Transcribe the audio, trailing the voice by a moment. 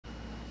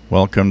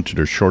Welcome to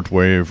the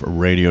shortwave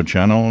radio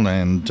channel,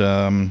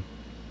 and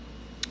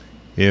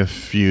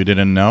if you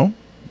didn't know,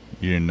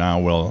 you now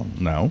will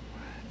know.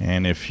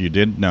 And if you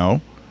did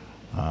know,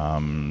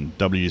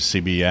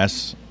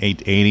 WCBS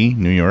 880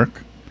 New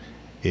York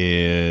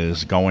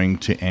is going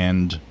to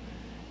end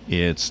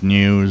its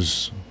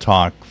news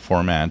talk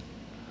format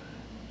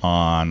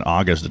on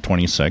August the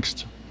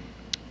 26th,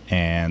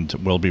 and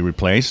will be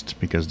replaced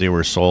because they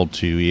were sold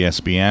to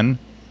ESPN.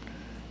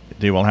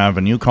 They will have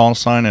a new call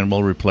sign and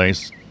will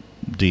replace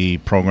the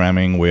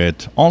programming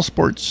with All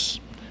Sports,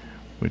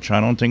 which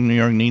I don't think New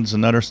York needs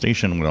another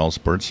station with All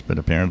Sports, but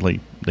apparently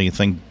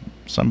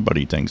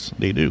somebody thinks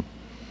they do.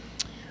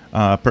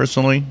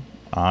 Personally,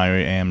 I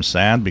am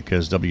sad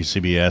because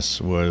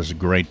WCBS was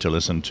great to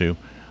listen to.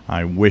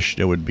 I wish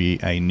there would be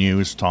a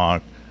news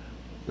talk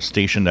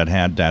station that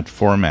had that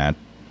format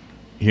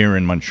here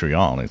in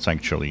Montreal. It's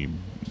actually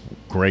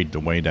great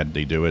the way that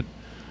they do it.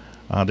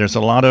 There's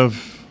a lot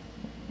of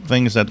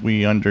things that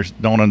we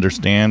don't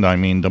understand. I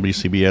mean,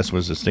 WCBS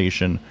was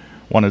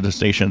one of the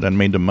stations that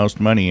made the most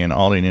money in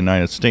all in the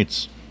United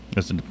States.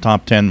 It's the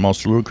top 10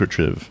 most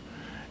lucrative.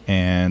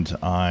 And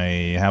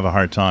I have a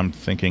hard time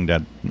thinking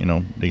that,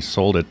 they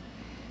sold it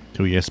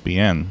to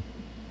ESPN.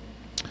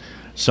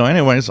 So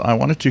anyways, I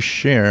wanted to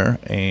share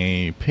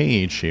a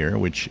page here,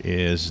 which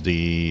is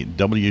the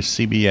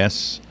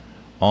WCBS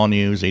All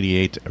News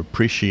 88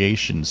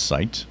 Appreciation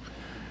site.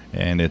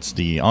 And it's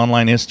the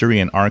online history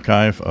and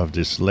archive of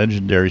this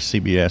legendary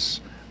CBS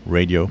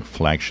radio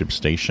flagship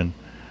station.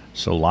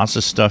 So lots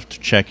of stuff to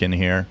check in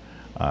here.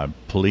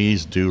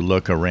 Please do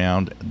look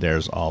around.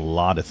 There's a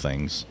lot of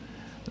things,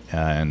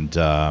 and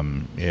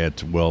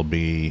it will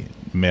be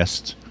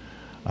missed.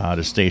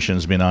 The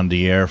station's been on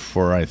the air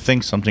for, I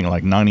think, something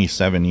like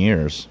 97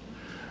 years.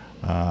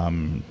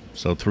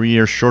 So 3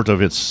 years short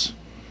of its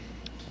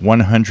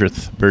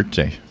 100th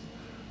birthday,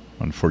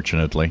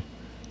 unfortunately.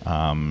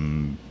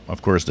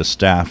 Of course, the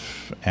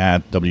staff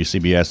at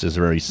WCBS is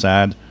very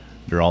sad.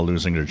 They're all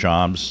losing their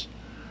jobs.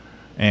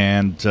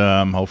 And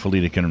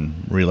hopefully they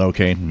can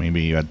relocate,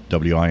 maybe at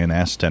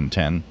WINS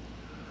 1010.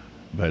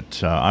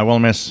 But I will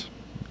miss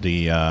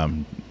the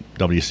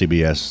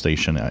WCBS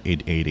station at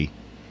 880.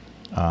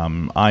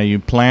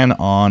 I plan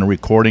on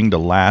recording the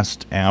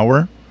last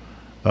hour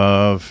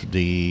of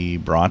the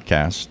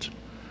broadcast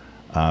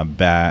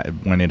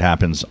when it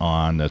happens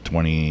on the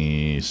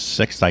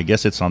 26th. I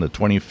guess it's on the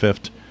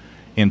 25th.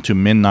 Into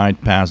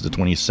midnight past the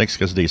 26th,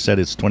 because they said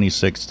it's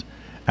 26th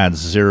at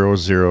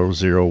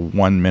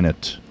 0001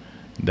 minute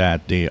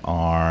that they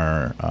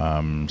are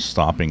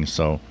stopping.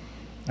 So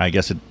I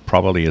guess it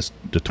probably is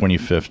the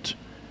 25th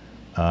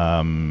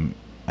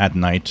at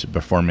night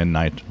before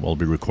midnight. We'll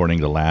be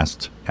recording the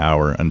last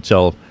hour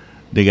until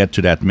they get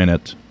to that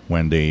minute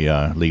when they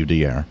leave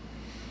the air.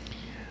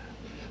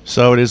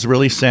 So it is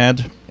really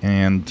sad,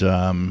 and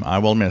I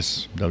will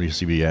miss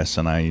WCBS,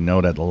 and I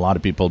know that a lot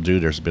of people do.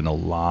 There's been a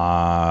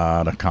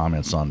lot of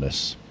comments on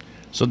this.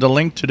 So the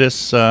link to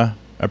this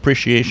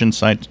appreciation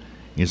site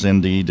is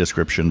in the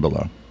description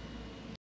below.